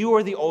 Like you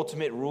are the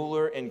ultimate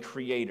ruler and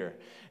creator.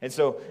 And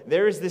so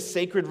there is this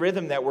sacred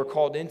rhythm that we're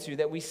called into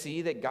that we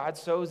see that God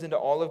sows into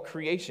all of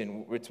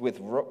creation. It's with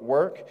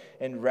work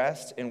and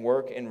rest and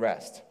work and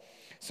rest.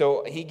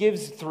 So he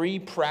gives 3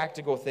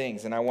 practical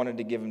things, and I wanted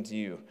to give them to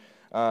you.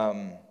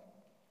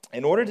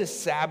 In order to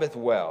Sabbath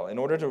well, in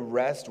order to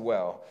rest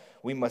well,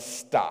 we must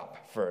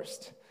stop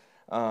first.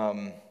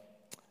 I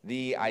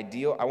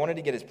wanted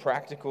to get as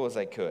practical as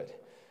I could.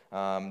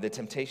 The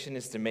temptation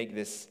is to make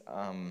this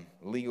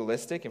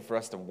legalistic and for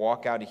us to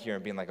walk out of here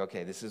and being like,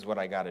 okay, this is what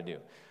I got to do.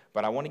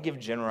 But I want to give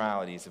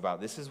generalities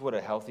about this is what a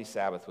healthy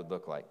Sabbath would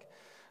look like.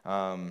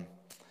 The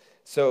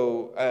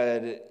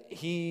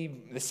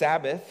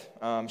Sabbath,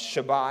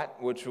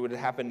 Shabbat, which would have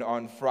happened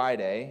on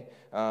Friday,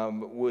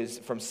 was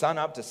from sun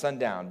up to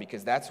sundown,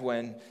 because that's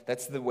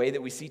the way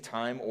that we see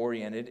time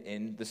oriented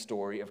in the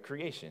story of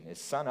creation, is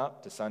sun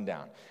up to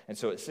sundown. And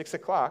so at 6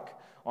 o'clock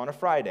on a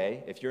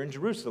Friday, if you're in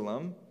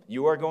Jerusalem,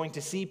 you are going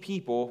to see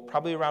people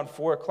probably around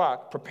 4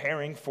 o'clock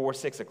preparing for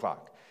 6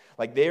 o'clock.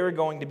 Like they are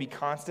going to be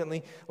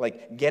constantly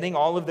like getting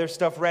all of their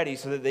stuff ready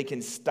so that they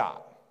can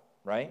stop.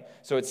 Right?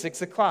 So at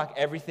 6 o'clock,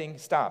 everything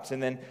stops.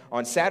 And then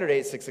on Saturday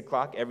at 6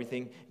 o'clock,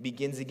 everything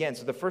begins again.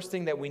 So the first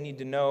thing that we need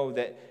to know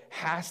that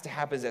has to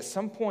happen is at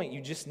some point, you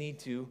just need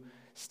to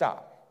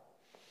stop.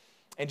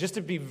 And just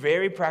to be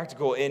very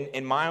practical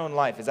in my own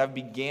life, as I've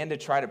began to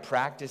try to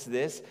practice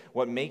this,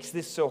 what makes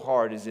this so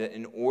hard is that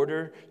in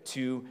order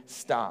to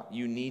stop,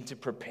 you need to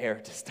prepare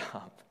to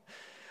stop.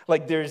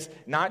 Like there's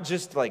not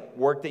just like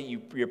work that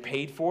you're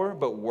paid for,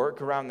 but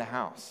work around the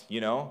house, you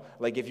know?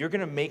 Like if you're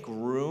going to make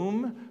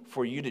room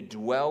for you to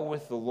dwell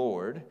with the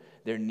Lord,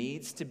 there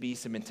needs to be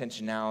some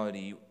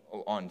intentionality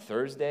on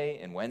Thursday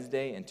and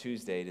Wednesday and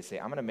Tuesday to say,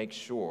 I'm going to make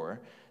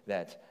sure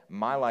that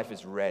my life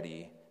is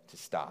ready to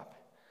stop.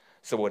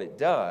 So what it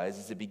does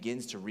is it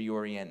begins to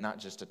reorient not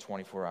just a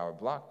 24-hour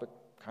block, but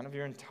kind of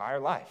your entire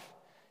life.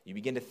 You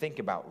begin to think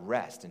about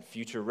rest and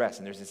future rest,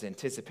 and there's this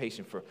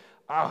anticipation for,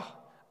 I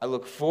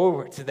look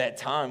forward to that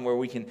time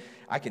where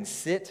I can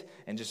sit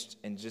and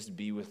just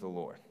be with the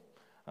Lord.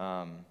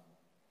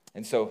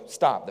 And so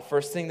stop. The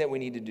first thing that we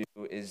need to do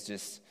is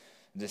just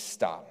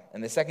stop.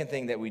 And the second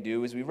thing that we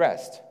do is we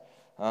rest.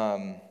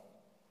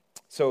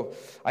 So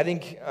I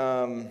think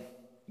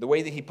the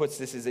way that he puts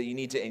this is that you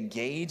need to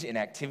engage in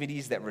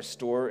activities that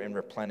restore and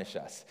replenish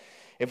us.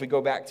 If we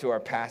go back to our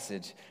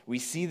passage, we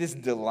see this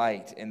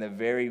delight in the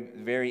very,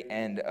 very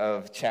end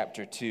of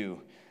chapter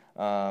 2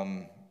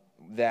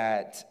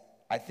 that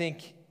I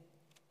think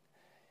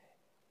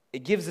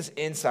it gives us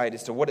insight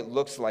as to what it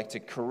looks like to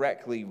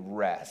correctly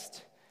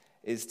rest,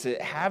 is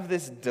to have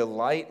this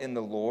delight in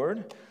the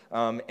Lord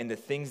and the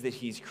things that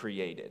he's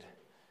created.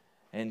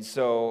 And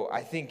so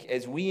I think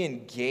as we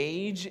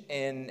engage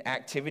in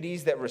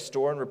activities that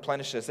restore and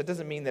replenish us, that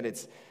doesn't mean that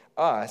it's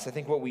us. I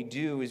think what we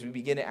do is we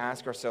begin to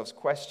ask ourselves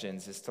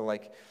questions as to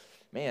like,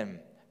 man,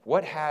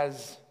 what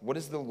has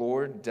the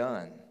Lord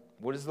done?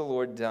 What has the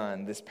Lord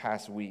done this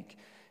past week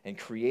and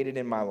created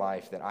in my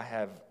life that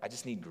I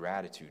just need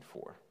gratitude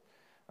for?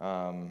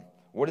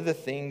 What are the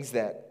things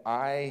that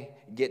I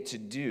get to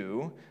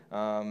do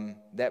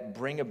that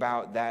bring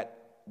about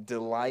that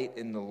delight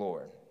in the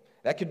Lord?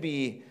 That could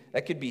be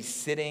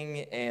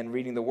sitting and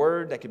reading the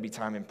Word. That could be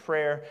time in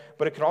prayer.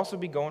 But it could also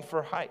be going for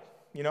a hike,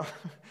 you know?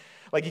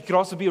 Like it could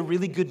also be a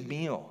really good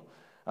meal.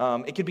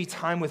 It could be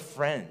time with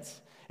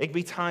friends. It could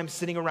be time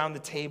sitting around the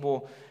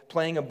table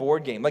playing a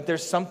board game. Like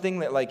there's something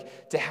that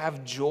like to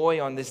have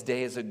joy on this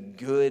day is a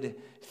good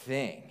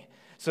thing.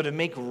 So to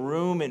make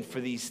room for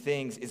these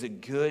things is a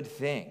good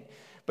thing.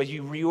 But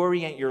you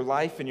reorient your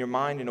life and your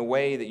mind in a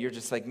way that you're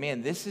just like,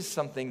 man, this is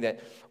something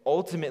that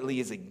ultimately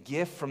is a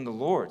gift from the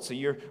Lord. So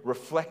you're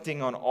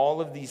reflecting on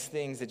all of these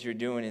things that you're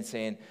doing and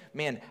saying,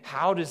 man,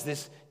 how does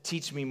this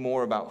teach me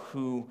more about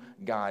who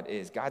God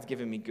is? God's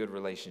given me good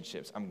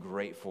relationships. I'm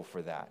grateful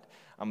for that.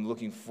 I'm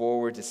looking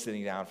forward to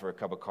sitting down for a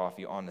cup of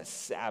coffee on the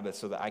Sabbath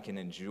so that I can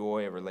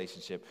enjoy a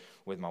relationship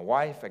with my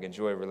wife. I can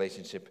enjoy a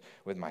relationship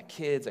with my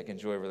kids. I can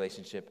enjoy a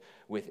relationship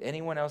with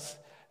anyone else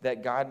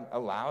that God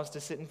allows to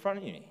sit in front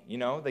of me. You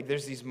know, like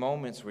there's these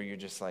moments where you're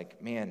just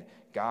like, man,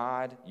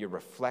 God, you're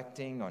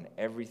reflecting on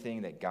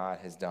everything that God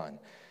has done.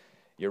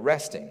 You're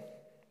resting.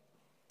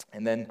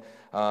 And then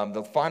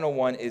the final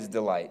one is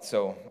delight.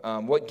 So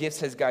what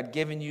gifts has God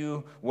given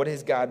you? What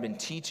has God been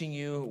teaching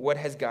you? What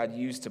has God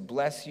used to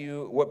bless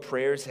you? What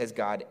prayers has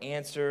God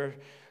answered?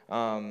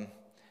 Scazzero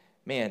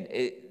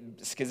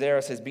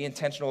says, be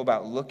intentional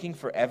about looking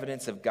for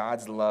evidence of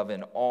God's love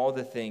in all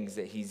the things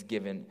that he's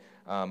given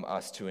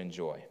us to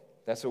enjoy.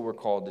 That's what we're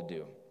called to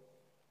do.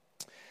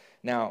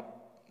 Now,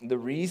 the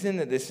reason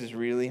that this is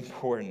really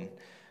important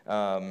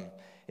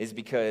is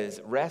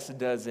because rest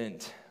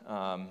doesn't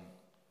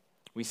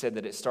We said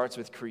that it starts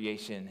with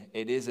creation.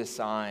 It is a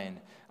sign.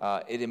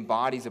 It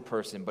embodies a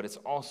person, but it's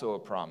also a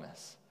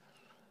promise.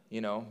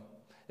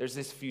 There's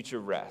this future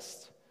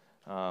rest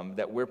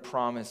that we're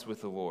promised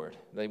with the Lord.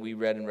 That we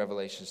read in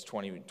Revelations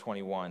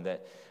 20:21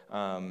 that,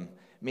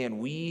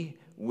 we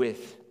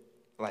with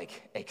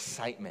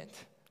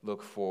excitement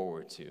look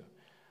forward to.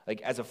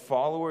 As a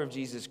follower of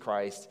Jesus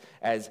Christ,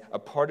 as a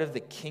part of the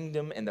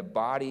kingdom and the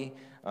body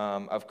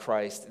of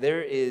Christ,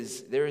 there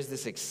is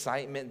this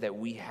excitement that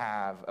we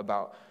have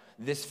about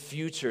this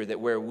future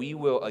where we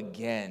will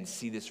again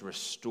see this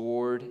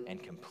restored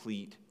and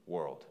complete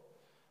world,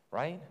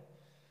 right?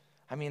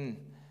 I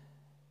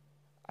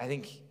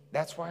think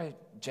that's why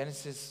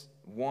Genesis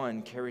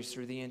 1 carries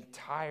through the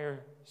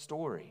entire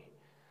story.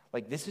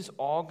 This is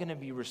all going to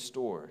be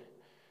restored.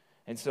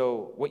 And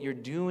so what you're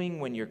doing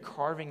when you're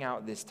carving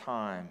out this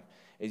time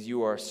is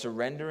you are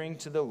surrendering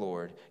to the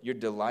Lord, you're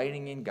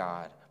delighting in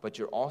God, but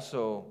you're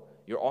also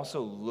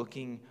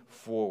looking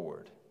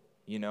forward,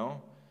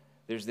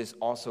 There's this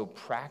also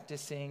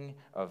practicing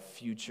of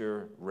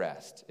future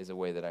rest is a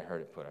way that I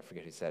heard it put. I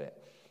forget who said it.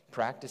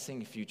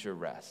 Practicing future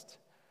rest.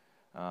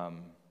 I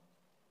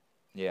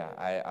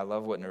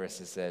love what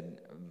Narissa said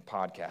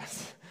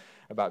podcast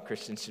about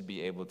Christians should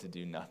be able to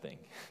do nothing,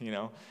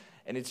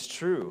 And it's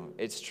true.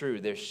 It's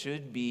true. There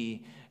should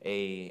be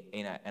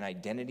an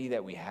identity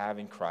that we have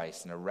in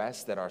Christ and a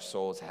rest that our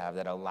souls have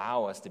that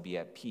allow us to be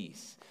at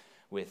peace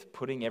with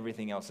putting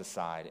everything else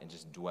aside and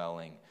just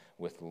dwelling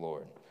with the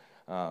Lord.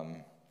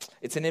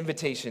 It's an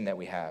invitation that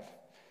we have.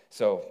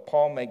 So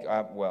Paul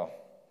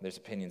there's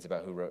opinions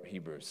about who wrote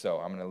Hebrews, so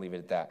I'm going to leave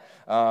it at that.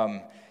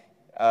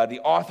 The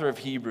author of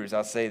Hebrews,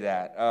 I'll say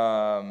that.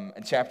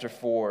 In chapter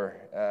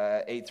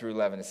 4, 8 through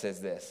 11, it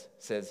says this.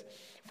 It says,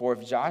 "For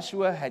if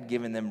Joshua had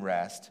given them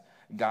rest,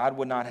 God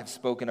would not have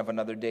spoken of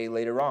another day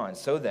later on.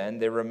 So then,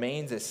 there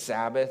remains a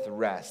Sabbath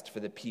rest for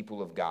the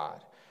people of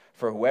God.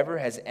 For whoever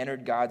has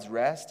entered God's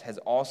rest has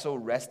also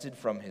rested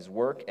from his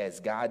work as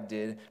God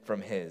did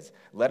from his.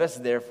 Let us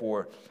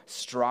therefore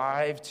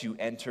strive to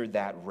enter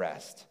that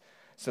rest,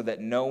 so that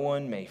no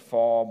one may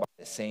fall by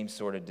the same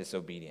sort of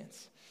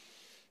disobedience."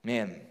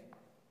 Man,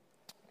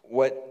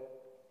 what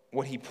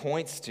he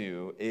points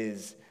to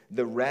is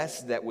the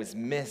rest that was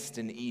missed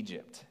in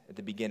Egypt at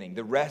the beginning,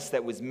 the rest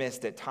that was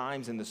missed at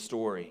times in the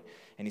story.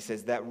 And he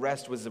says that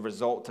rest was the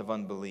result of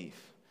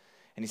unbelief.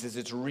 And he says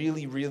it's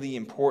really, really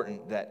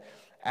important that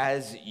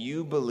as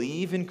you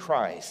believe in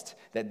Christ,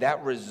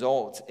 that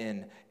results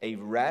in a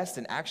rest,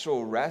 an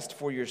actual rest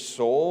for your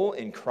soul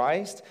in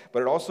Christ,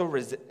 but it also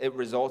it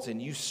results in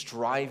you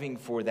striving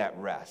for that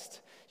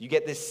rest. You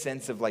get this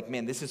sense of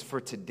this is for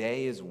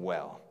today as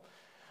well.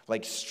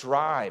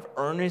 Strive,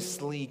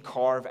 earnestly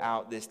carve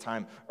out this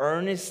time,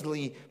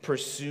 earnestly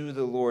pursue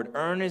the Lord,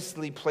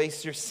 earnestly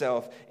place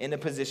yourself in a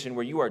position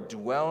where you are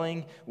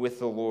dwelling with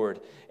the Lord,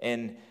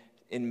 and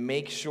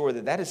make sure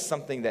that is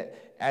something that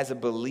as a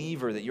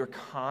believer that you're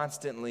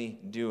constantly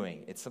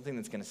doing. It's something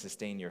that's going to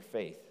sustain your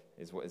faith,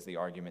 is the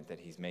argument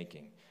that he's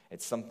making.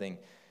 It's something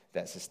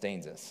that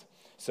sustains us.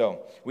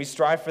 So we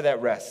strive for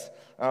that rest.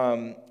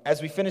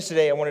 As we finish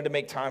today, I wanted to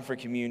make time for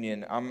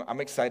communion. I'm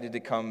excited to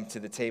come to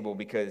the table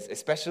because,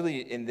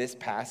 especially in this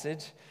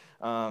passage,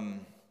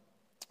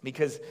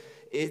 because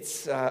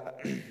it's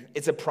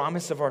a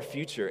promise of our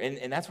future,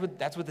 and that's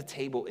what the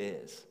table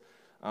is.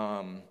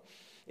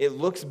 It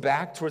looks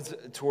back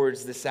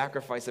towards the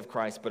sacrifice of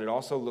Christ, but it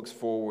also looks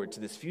forward to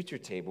this future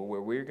table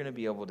where we're going to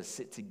be able to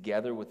sit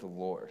together with the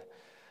Lord.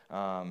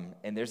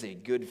 And there's a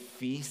good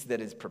feast that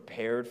is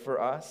prepared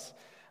for us.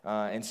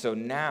 And so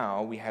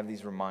now we have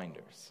these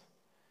reminders.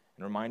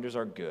 And reminders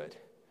are good.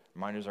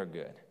 Reminders are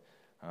good.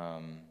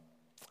 I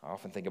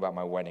often think about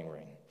my wedding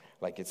ring.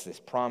 It's this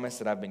promise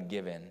that I've been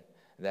given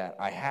that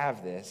I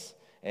have this,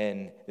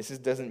 and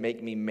doesn't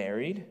make me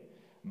married,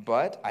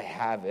 but I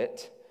have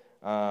it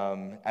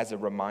as a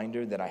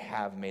reminder that I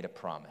have made a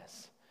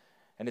promise.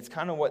 And it's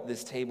kind of what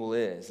this table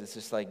is. It's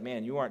just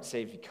you aren't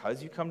saved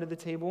because you come to the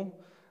table,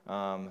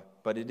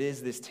 but it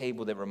is this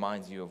table that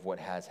reminds you of what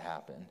has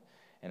happened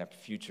and a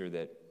future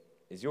that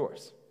is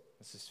yours.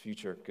 This is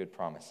future good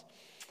promise.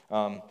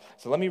 So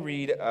let me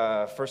read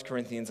 1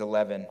 Corinthians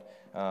 11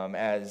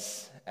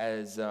 as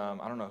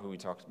I don't know who we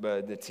talked,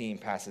 but the team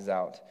passes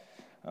out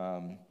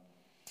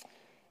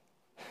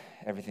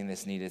everything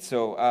that's needed.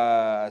 So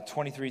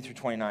 23 through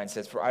 29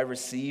 says, "For I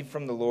received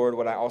from the Lord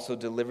what I also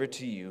delivered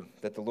to you,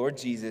 that the Lord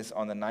Jesus,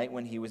 on the night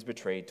when he was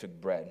betrayed, took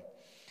bread.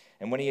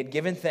 And when he had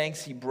given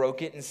thanks, he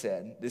broke it and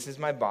said, 'This is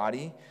my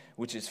body,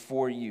 which is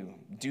for you.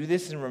 Do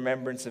this in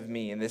remembrance of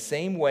me.' In the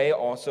same way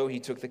also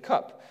he took the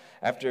cup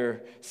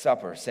after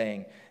supper,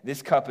 saying,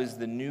 'This cup is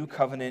the new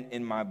covenant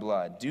in my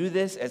blood. Do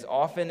this as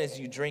often as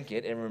you drink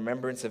it in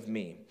remembrance of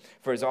me.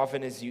 For as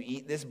often as you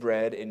eat this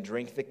bread and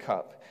drink the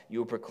cup, you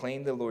will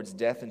proclaim the Lord's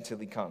death until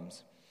he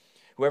comes.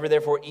 Whoever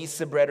therefore eats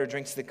the bread or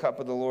drinks the cup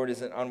of the Lord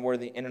in an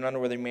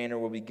unworthy manner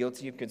will be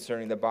guilty of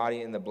concerning the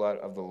body and the blood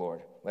of the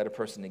Lord. Let a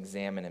person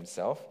examine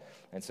himself,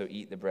 and so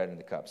eat the bread and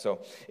the cup.'"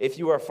 So if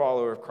you are a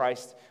follower of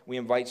Christ, we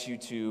invite you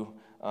to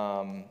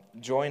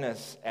join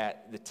us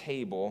at the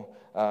table.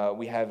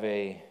 We have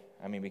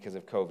because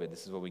of COVID,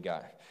 this is what we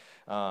got.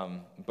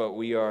 But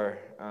we are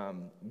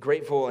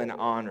grateful and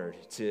honored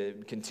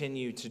to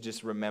continue to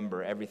just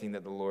remember everything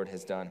that the Lord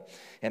has done.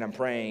 And I'm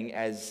praying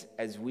as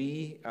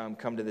we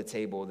come to the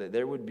table that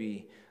there would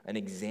be an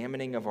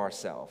examining of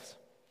ourselves,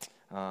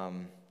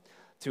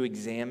 to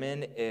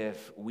examine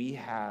if we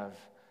have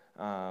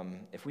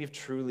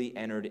truly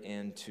entered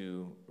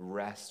into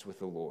rest with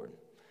the Lord.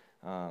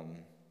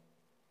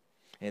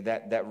 And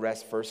that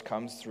rest first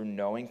comes through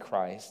knowing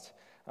Christ.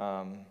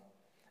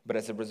 But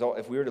as a result,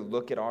 if we were to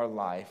look at our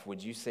life,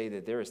 would you say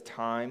that there is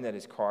time that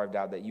is carved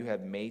out, that you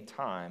have made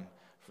time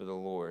for the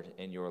Lord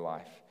in your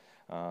life,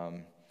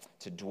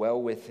 to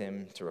dwell with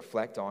Him, to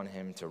reflect on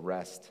Him, to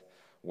rest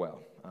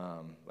well?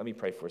 Let me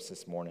pray for us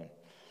this morning.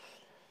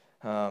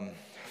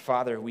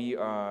 Father, we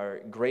are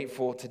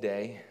grateful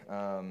today.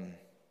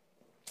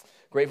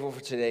 Grateful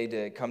for today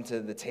to come to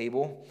the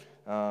table.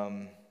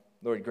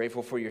 Lord,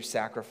 grateful for your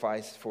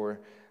sacrifice, for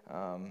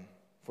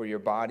your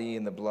body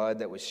and the blood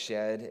that was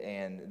shed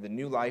and the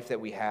new life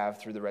that we have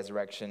through the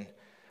resurrection.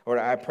 Lord,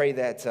 I pray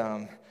that,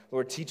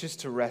 Lord, teach us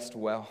to rest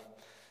well.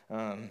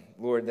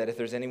 Lord, that if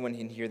there's anyone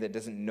in here that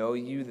doesn't know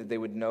you, that they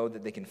would know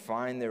that they can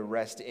find their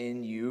rest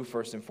in you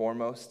first and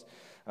foremost.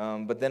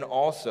 But then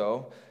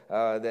also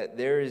that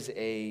there is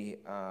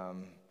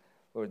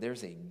Lord,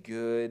 there's a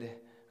good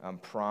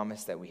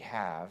promise that we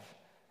have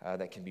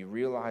that can be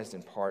realized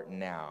in part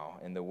now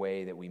in the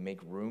way that we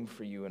make room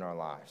for you in our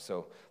lives.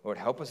 So, Lord,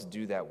 help us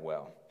do that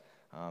well.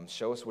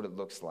 Show us what it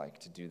looks like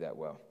to do that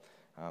well.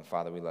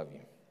 Father, we love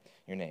you.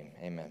 In your name,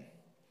 amen.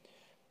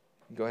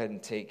 Go ahead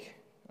and take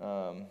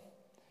the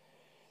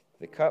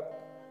cup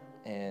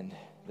and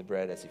the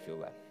bread as you feel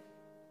led.